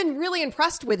 I've been really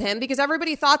impressed with him because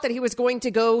everybody thought that he was going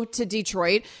to go to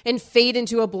Detroit and fade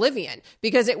into oblivion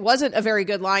because it wasn't a very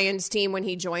good Lions team when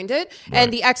he joined it. Right.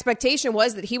 And the expectation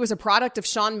was that he was a product of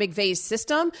Sean McVay's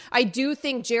system. I do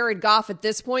think Jared Goff at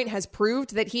this point has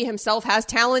proved that he himself has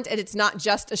talent, and it's not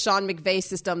just a Sean McVay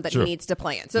system that he needs to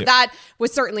play in. So that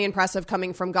was certainly impressive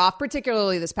coming from Goff,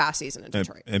 particularly this past season in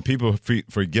Detroit. And people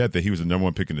forget that he was the number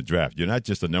one pick in the draft. You're not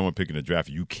just the number one pick in the draft.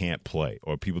 You can't play,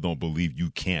 or people don't believe you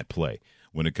can't play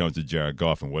when it comes to Jared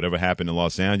Goff. And whatever happened in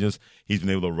Los Angeles, he's been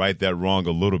able to right that wrong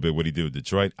a little bit, what he did with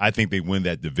Detroit. I think they win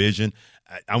that division.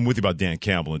 I'm with you about Dan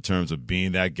Campbell in terms of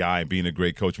being that guy and being a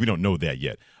great coach. We don't know that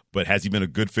yet. But has he been a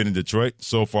good fit in Detroit?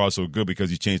 So far, so good, because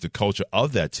he changed the culture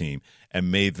of that team and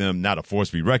made them not a force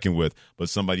to be reckoned with, but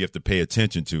somebody you have to pay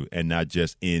attention to, and not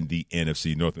just in the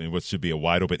NFC North, and what should be a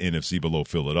wide-open NFC below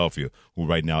Philadelphia, who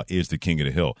right now is the king of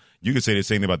the hill. You can say the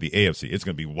same thing about the AFC. It's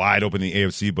going to be wide open in the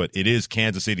AFC, but it is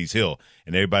Kansas City's hill,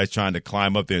 and everybody's trying to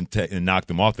climb up there and knock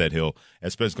them off that hill,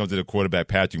 especially when it comes to the quarterback,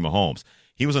 Patrick Mahomes.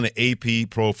 He was on the AP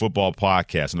Pro Football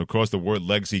podcast, and, of course, the word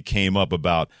legacy came up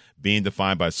about being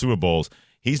defined by Super Bowls.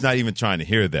 He's not even trying to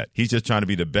hear that. He's just trying to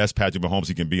be the best Patrick Mahomes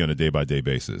he can be on a day-by-day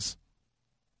basis.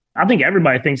 I think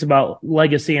everybody thinks about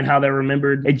legacy and how they're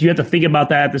remembered. You have to think about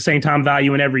that at the same time,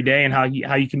 valuing every day and how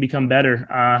you can become better,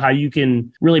 how you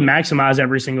can really maximize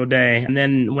every single day. And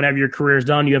then whenever your career is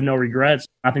done, you have no regrets.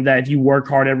 I think that if you work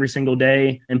hard every single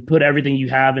day and put everything you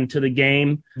have into the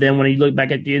game, then when you look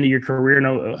back at the end of your career,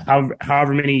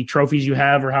 however many trophies you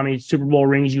have or how many Super Bowl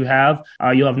rings you have,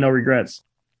 you'll have no regrets.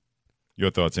 Your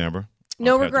thoughts, Amber?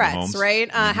 No regrets,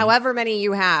 right? However many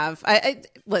you have.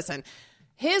 Listen,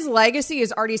 his legacy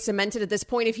is already cemented at this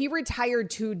point. If he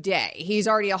retired today, he's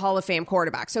already a Hall of Fame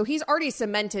quarterback. So he's already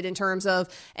cemented in terms of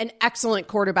an excellent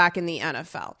quarterback in the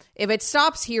NFL. If it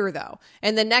stops here, though,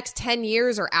 and the next 10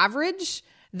 years are average,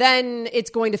 then it's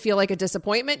going to feel like a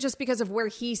disappointment just because of where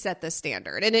he set the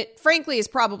standard. And it, frankly, is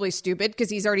probably stupid because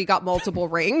he's already got multiple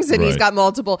rings and he's got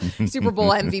multiple Super Bowl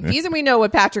MVPs, and we know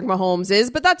what Patrick Mahomes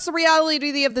is, but that's the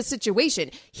reality of the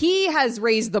situation. He has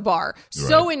raised the bar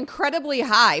so incredibly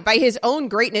high by his own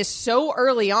greatness so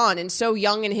early on and so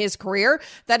young in his career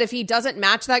that if he doesn't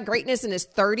match that greatness in his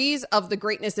 30s of the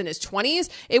greatness in his 20s,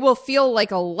 it will feel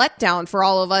like a letdown for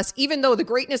all of us, even though the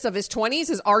greatness of his 20s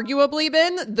has arguably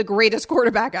been the greatest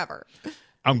quarterback ever.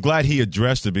 I'm glad he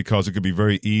addressed it because it could be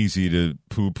very easy to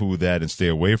poo-poo that and stay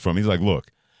away from it. He's like,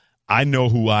 look, I know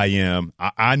who I am.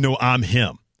 I know I'm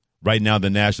him right now in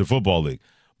the National Football League.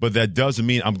 But that doesn't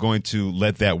mean I'm going to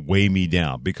let that weigh me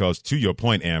down because, to your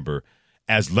point, Amber,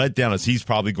 as let down as he's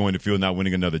probably going to feel not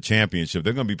winning another championship,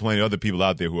 there are going to be plenty of other people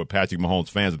out there who are Patrick Mahomes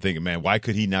fans and thinking, man, why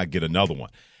could he not get another one?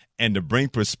 And to bring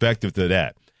perspective to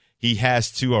that, he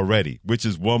has two already, which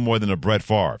is one more than a Brett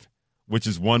Favre, which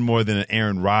is one more than an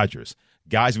Aaron Rodgers.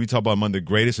 Guys, we talk about among the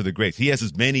greatest of the greats. He has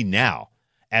as many now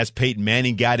as Peyton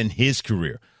Manning got in his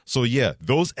career. So, yeah,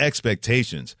 those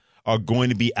expectations are going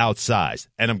to be outsized.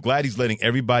 And I'm glad he's letting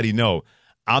everybody know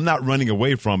I'm not running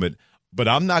away from it, but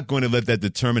I'm not going to let that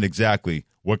determine exactly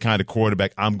what kind of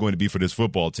quarterback I'm going to be for this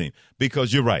football team.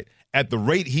 Because you're right. At the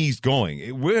rate he's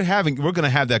going, we're going to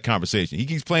have that conversation. He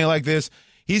keeps playing like this,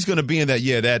 he's going to be in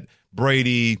that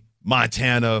Brady,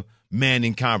 Montana,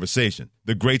 Manning conversation,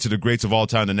 the greats of the greats of all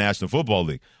time in the National Football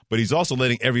League. But he's also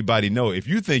letting everybody know, if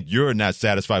you think you're not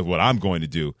satisfied with what I'm going to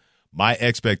do, my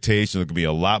expectations are going to be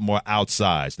a lot more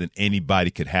outsized than anybody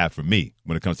could have for me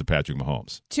when it comes to Patrick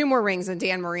Mahomes. 2 more rings than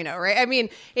Dan Marino, right? I mean,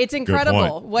 it's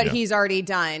incredible what he's already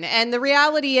done. And the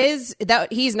reality is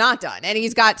that he's not done. And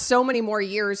he's got so many more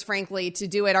years, frankly, to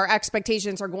do it. Our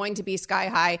expectations are going to be sky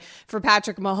high for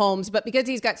Patrick Mahomes. But because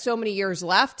he's got so many years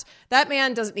left, that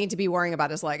man doesn't need to be worrying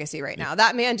about his legacy right now.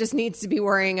 That man just needs to be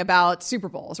worrying about Super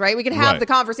Bowls, right? We can have the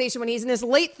conversation when he's in his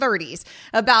late 30s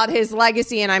about his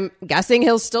legacy. And I'm guessing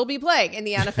he'll still be playing in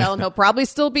the NFL and he'll probably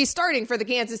still be starting for the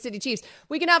Kansas City Chiefs.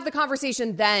 We can have the conversation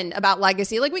then about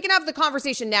legacy. Like we can have the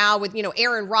conversation now with,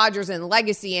 Aaron Rodgers and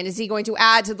legacy. And is he going to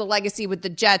add to the legacy with the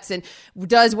Jets? And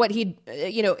does what he,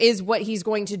 is what he's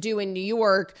going to do in New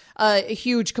York a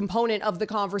huge component of the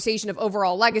conversation of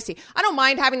overall legacy? I don't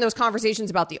mind having those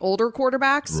conversations about the older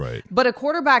quarterbacks, right? But a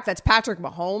quarterback that's Patrick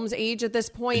Mahomes' age at this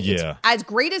point, as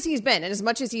great as he's been and as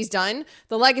much as he's done,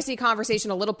 the legacy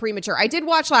conversation a little premature. I did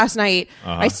watch last night.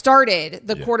 I started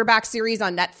the quarterback series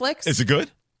on Netflix. Is it good?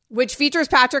 which features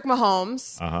Patrick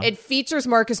Mahomes. It features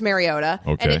Marcus Mariota,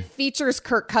 and it features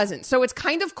Kirk Cousins. So it's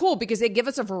kind of cool because they give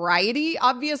us a variety,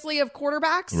 obviously, of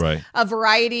quarterbacks, a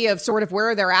variety of sort of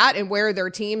where they're at and where their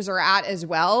teams are at as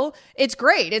well. It's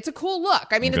great. It's a cool look.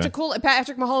 I mean, it's a cool.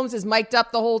 Patrick Mahomes is mic'd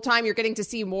up the whole time. You're getting to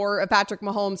see more of Patrick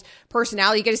Mahomes'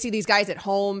 personality. You get to see these guys at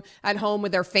home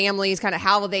with their families, kind of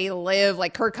how they live.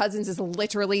 Like Kirk Cousins is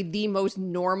literally the most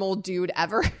normal dude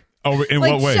ever. Oh, in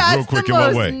what way? Real quick, in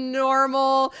what way?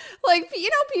 Normal. Like,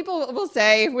 people will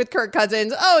say with Kirk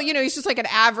Cousins, he's just like an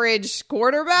average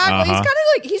quarterback. Well, he's kind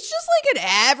of like, he's just like an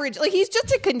average, like he's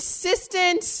just a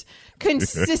consistent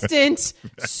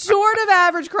sort of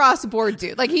average cross the board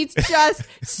dude. Like he's just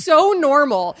so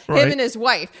normal, him and his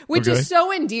wife, which is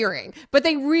so endearing. But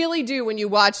they really do, when you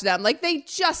watch them, like they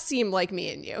just seem like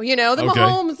me and you. The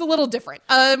Mahomes a little different.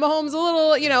 Mahomes a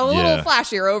little, little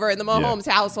flashier over in the Mahomes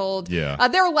household.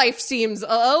 Their life seems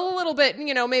a little bit,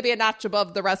 maybe a notch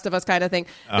above the rest of us kind of thing.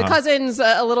 The Cousins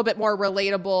a little bit more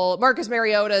relatable. Marcus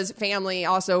Mariota's family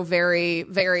also very,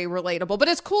 very relatable. But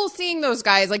it's cool seeing those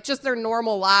guys, like just their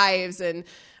normal lives and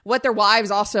what their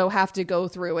wives also have to go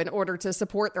through in order to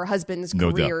support their husbands'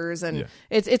 careers. And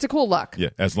it's a cool look. Yeah,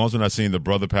 as long as we're not seeing the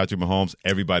brother Patrick Mahomes,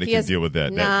 everybody can deal with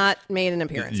that. Not made an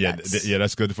appearance yet.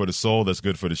 That's good for the soul. That's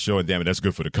good for the show. And damn it, that's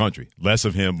good for the country. Less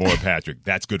of him, more Patrick.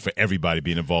 That's good for everybody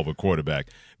being involved with quarterback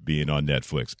being on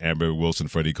Netflix. Amber Wilson,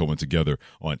 Freddie Coleman together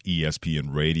on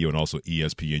ESPN Radio and also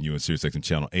ESPNU and SiriusXM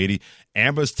Channel 80.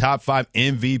 Amber's top 5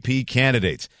 MVP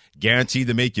candidates. Guaranteed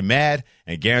to make you mad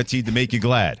and guaranteed to make you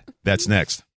glad. That's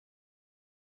next.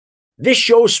 This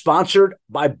show is sponsored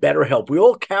by BetterHelp. We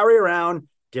all carry around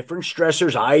different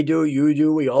stressors. I do, you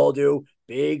do, we all do,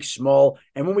 big, small.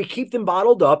 And when we keep them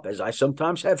bottled up, as I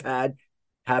sometimes have had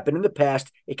happen in the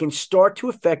past, it can start to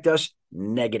affect us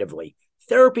negatively.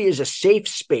 Therapy is a safe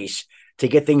space to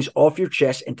get things off your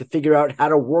chest and to figure out how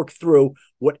to work through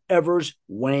whatever's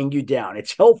weighing you down.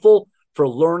 It's helpful for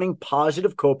learning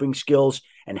positive coping skills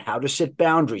and how to set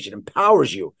boundaries. It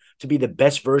empowers you to be the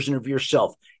best version of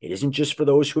yourself. It isn't just for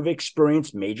those who've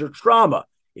experienced major trauma.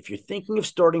 If you're thinking of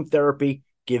starting therapy,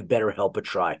 give BetterHelp a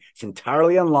try. It's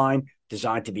entirely online,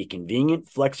 designed to be convenient,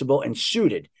 flexible, and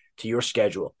suited to your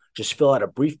schedule. Just fill out a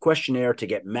brief questionnaire to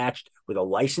get matched with a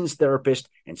licensed therapist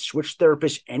and switch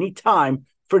therapists anytime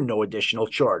for no additional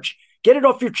charge. Get it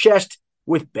off your chest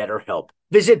with BetterHelp.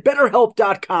 Visit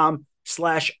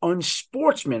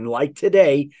BetterHelp.com/unsportsmanlike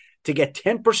today to get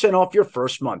 10% off your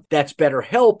first month. That's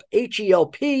BetterHelp,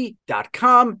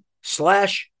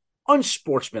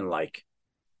 HELP.com/unsportsmanlike.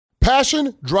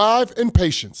 Passion, drive, and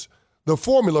patience. The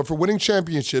formula for winning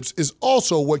championships is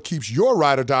also what keeps your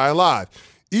ride or die alive.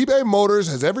 eBay Motors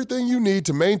has everything you need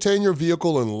to maintain your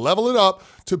vehicle and level it up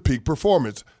to peak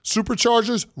performance.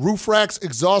 Superchargers, roof racks,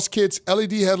 exhaust kits,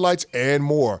 LED headlights, and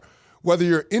more. Whether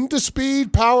you're into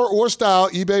speed, power, or style,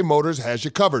 eBay Motors has you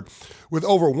covered. With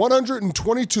over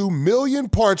 122 million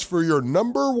parts for your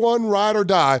number one ride or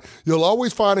die, you'll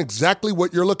always find exactly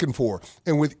what you're looking for.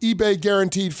 And with eBay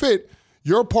Guaranteed Fit,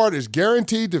 your part is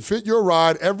guaranteed to fit your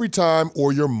ride every time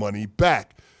or your money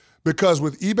back. Because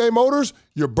with eBay Motors,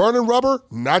 you're burning rubber,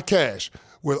 not cash.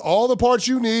 With all the parts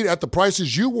you need at the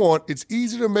prices you want, it's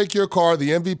easy to make your car the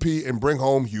MVP and bring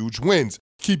home huge wins.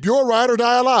 Keep your ride or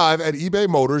die alive at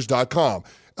ebaymotors.com.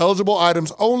 Eligible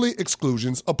items only.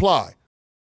 Exclusions apply.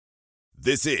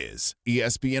 This is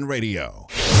ESPN Radio.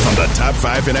 From the top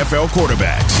 5 NFL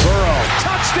quarterbacks. Burrow,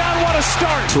 touchdown, what a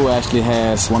start. Tua actually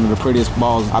has one of the prettiest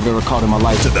balls I've ever caught in my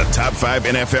life. To the top 5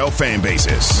 NFL fan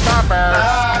bases. Stop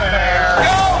there.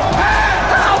 Go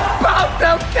back. How about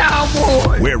the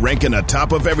Cowboys? We're ranking the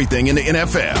top of everything in the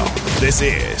NFL. This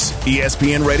is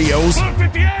ESPN Radio's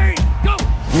 158. Go.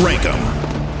 Rank 'em.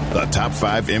 The top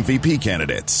 5 MVP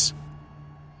candidates.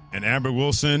 And Amber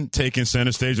Wilson taking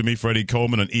center stage with me, Freddie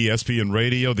Coleman, on ESPN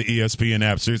Radio, the ESPN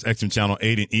app, SiriusXM Channel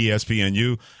 80, and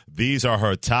ESPNU. These are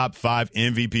her top 5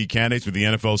 MVP candidates for the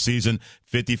NFL season.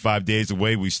 55 days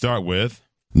away. We start with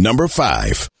number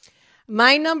 5.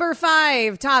 My number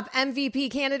 5 top MVP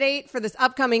candidate for this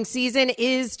upcoming season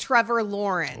is Trevor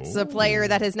Lawrence, a player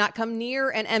that has not come near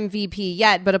an MVP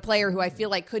yet, but a player who I feel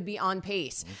like could be on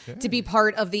pace to be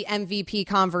part of the MVP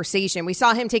conversation. We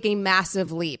saw him take a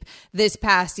massive leap this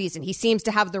past season. He seems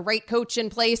to have the right coach in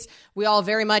place. We all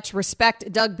very much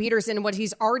respect Doug Peterson and what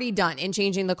he's already done in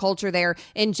changing the culture there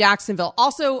in Jacksonville.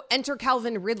 Also, enter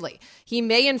Calvin Ridley. He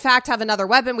may, in fact, have another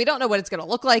weapon. We don't know what it's going to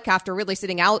look like after Ridley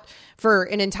sitting out for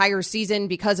an entire season. season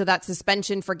because of that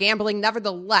suspension for gambling.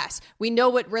 Nevertheless, we know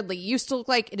what Ridley used to look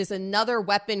like. It is another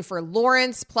weapon for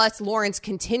Lawrence. Plus, Lawrence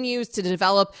continues to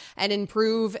develop and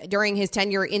improve during his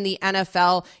tenure in the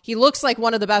NFL. He looks like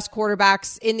one of the best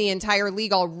quarterbacks in the entire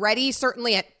league already,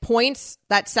 certainly at points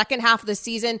that second half of the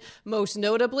season, most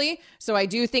notably. So I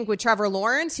do think with Trevor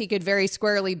Lawrence, he could very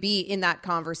squarely be in that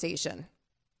conversation.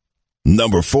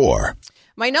 Number 4.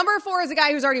 My number 4 is a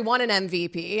guy who's already won an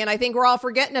MVP, and I think we're all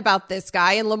forgetting about this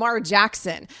guy, and Lamar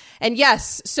Jackson. And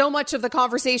yes, so much of the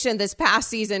conversation this past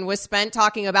season was spent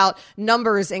talking about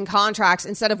numbers and contracts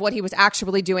instead of what he was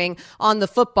actually doing on the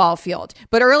football field.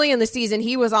 But early in the season,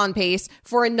 he was on pace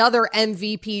for another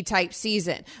MVP type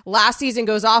season. Last season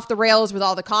goes off the rails with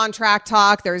all the contract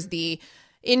talk. There's the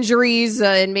injuries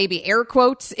and maybe air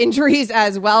quotes injuries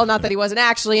as well. Not that he wasn't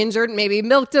actually injured. Maybe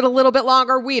milked it a little bit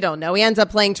longer. We don't know. He ends up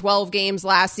playing 12 games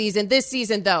last season. This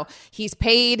season, though, he's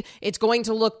paid. It's going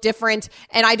to look different.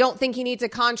 And I don't think he needs a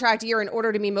contract year in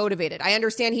order to be motivated. I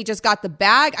understand he just got the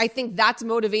bag. I think that's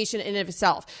motivation in and of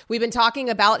itself. We've been talking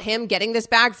about him getting this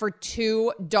bag for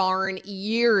 2 darn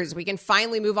years. We can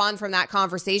finally move on from that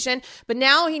conversation. But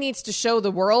now he needs to show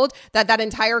the world that that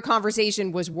entire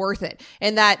conversation was worth it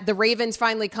and that the Ravens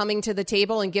finally coming to the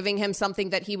table and giving him something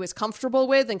that he was comfortable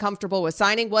with and comfortable with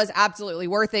signing was absolutely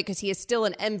worth it because he is still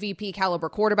an MVP caliber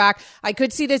quarterback. I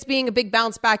could see this being a big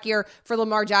bounce back year for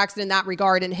Lamar Jackson in that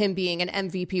regard and him being an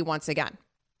MVP once again.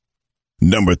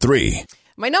 Number 3.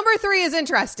 My number 3 is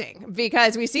interesting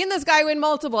because we've seen this guy win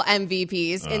multiple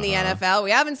MVPs in the NFL.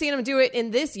 We haven't seen him do it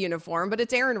in this uniform, but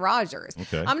it's Aaron Rodgers.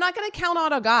 Okay. I'm not going to count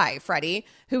out a guy, Freddie,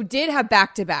 who did have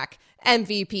back-to-back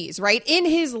MVPs, right? In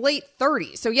his late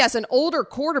 30s. So yes, an older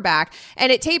quarterback,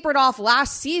 and it tapered off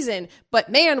last season, but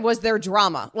man, was there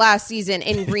drama last season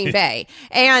in Green Bay.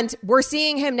 And we're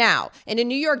seeing him now in a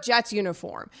New York Jets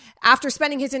uniform after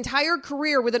spending his entire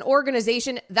career with an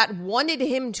organization that wanted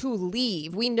him to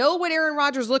leave. We know what Aaron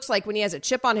Rodgers looks like when he has a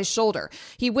chip on his shoulder.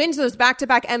 He wins those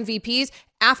back-to-back MVPs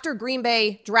after Green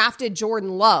Bay drafted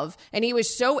Jordan Love, and he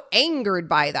was so angered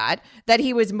by that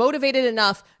he was motivated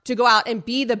enough to go out and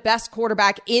be the best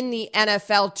quarterback in the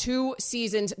NFL 2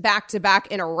 seasons back-to-back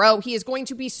in a row. He is going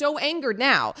to be so angered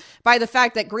now by the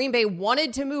fact that Green Bay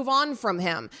wanted to move on from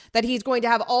him that he's going to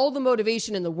have all the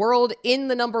motivation in the world in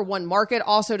the number 1 market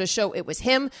also to show it was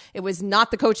him. It was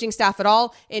not the coaching staff at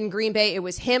all in Green Bay. It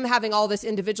was him having all this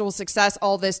individual success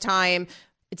all this time.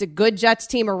 It's a good Jets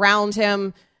team around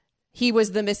him. He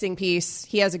was the missing piece.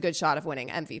 He has a good shot of winning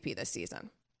MVP this season.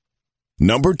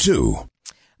 Number 2.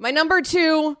 My number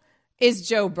 2 is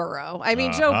Joe Burrow. I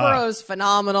mean, Joe Burrow's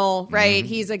phenomenal, right?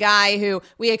 He's a guy who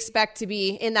we expect to be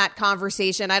in that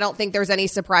conversation. I don't think there's any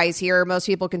surprise here. Most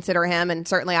people consider him, and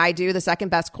certainly I do, the second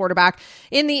best quarterback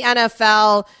in the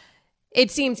NFL.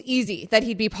 It seems easy that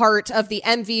he'd be part of the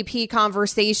MVP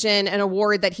conversation, an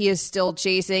award that he is still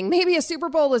chasing, maybe a Super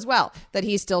Bowl as well, that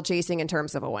he's still chasing in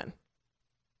terms of a win.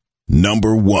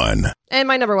 Number 1. And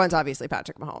my number 1's obviously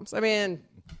Patrick Mahomes. I mean,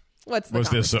 what's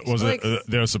the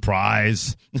there a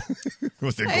surprise?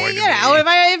 Was there going to be?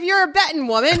 If you're a betting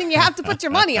woman and you have to put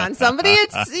your money on somebody,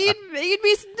 you'd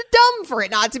be dumb for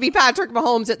it not to be Patrick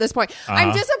Mahomes at this point.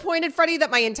 I'm disappointed, Freddie,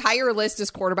 that my entire list is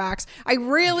quarterbacks. I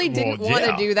really didn't want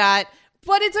to do that,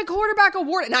 but it's a quarterback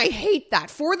award, and I hate that.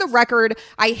 For the record,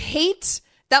 I hate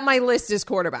that my list is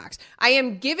quarterbacks. I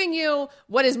am giving you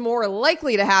what is more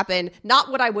likely to happen,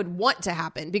 not what I would want to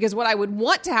happen, because what I would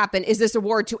want to happen is this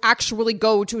award to actually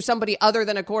go to somebody other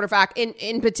than a quarterback,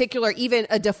 in particular, even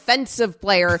a defensive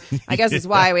player. I guess it's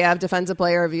why we have defensive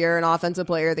player of the year and offensive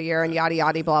player of the year and yada,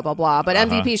 yada, blah, blah, blah. But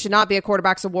MVP should not be a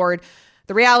quarterback's award.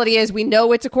 The reality is we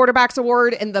know it's a quarterback's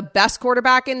award, and the best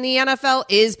quarterback in the NFL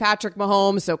is Patrick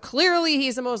Mahomes. So clearly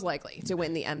he's the most likely to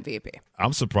win the MVP.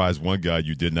 I'm surprised one guy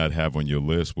you did not have on your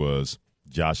list was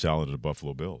Josh Allen of the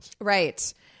Buffalo Bills.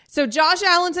 Right. So Josh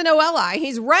Allen's an OLI.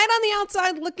 He's right on the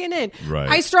outside looking in. Right.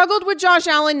 I struggled with Josh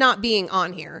Allen not being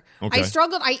on here. Okay.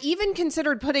 I even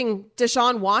considered putting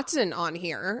Deshaun Watson on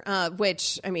here,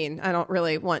 which, I mean, I don't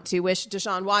really want to wish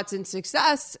Deshaun Watson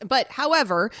success. But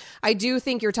however, I do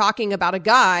think you're talking about a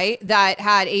guy that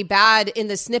had a bad, in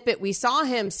the snippet we saw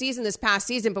him season this past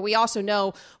season, but we also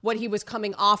know what he was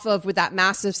coming off of with that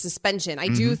massive suspension. I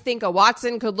do think a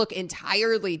Watson could look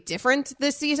entirely different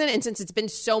this season. And since it's been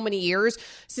so many years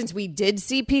since we did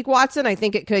see peak Watson, I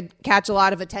think it could catch a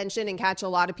lot of attention and catch a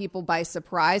lot of people by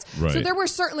surprise. Right. So there were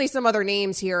certainly some other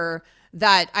names here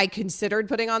that I considered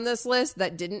putting on this list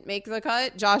that didn't make the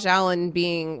cut, Josh Allen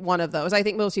being one of those. I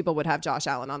think most people would have Josh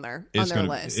Allen on their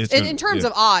list. In terms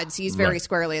of odds, he's very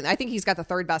squarely in. I think he's got the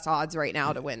third best odds right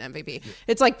now to win MVP.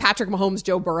 It's like Patrick Mahomes,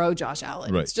 Joe Burrow, Josh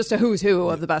Allen. Right. It's just a who's who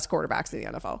of the best quarterbacks in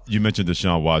the NFL. You mentioned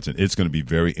Deshaun Watson. It's going to be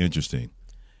very interesting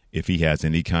if he has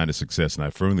any kind of success, and I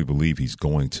firmly believe he's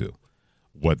going to,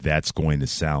 what that's going to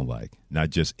sound like. Not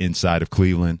just inside of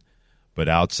Cleveland, but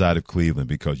outside of Cleveland,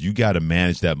 because you got to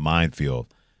manage that minefield.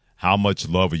 How much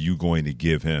love are you going to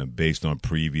give him based on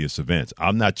previous events?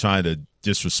 I'm not trying to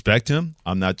disrespect him.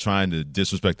 I'm not trying to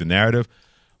disrespect the narrative.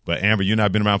 But, Amber, you and I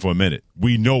have been around for a minute.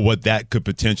 We know what that could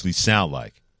potentially sound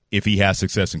like if he has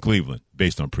success in Cleveland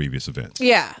based on previous events.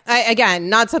 Yeah. Again,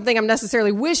 not something I'm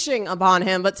necessarily wishing upon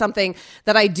him, but something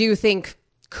that I do think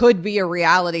could be a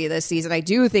reality this season. I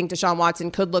do think Deshaun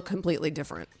Watson could look completely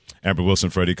different. Amber Wilson,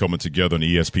 Freddie coming together on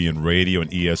ESPN Radio and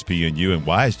ESPNU. And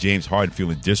why is James Harden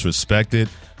feeling disrespected,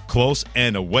 close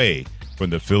and away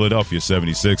from the Philadelphia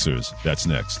 76ers? That's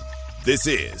next. This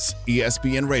is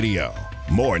ESPN Radio.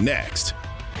 More next.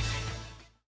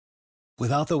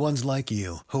 Without the ones like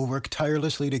you, who work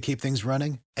tirelessly to keep things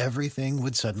running, everything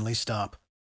would suddenly stop.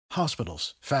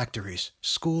 Hospitals, factories,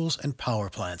 schools, and power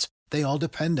plants, they all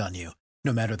depend on you.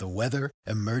 No matter the weather,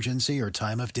 emergency, or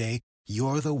time of day,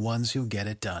 you're the ones who get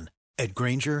it done. At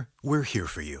Grainger, we're here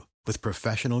for you with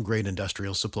professional-grade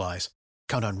industrial supplies.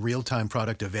 Count on real-time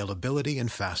product availability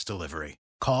and fast delivery.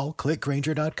 Call, click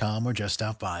Grainger.com, or just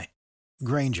stop by.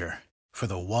 Grainger, for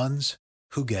the ones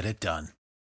who get it done.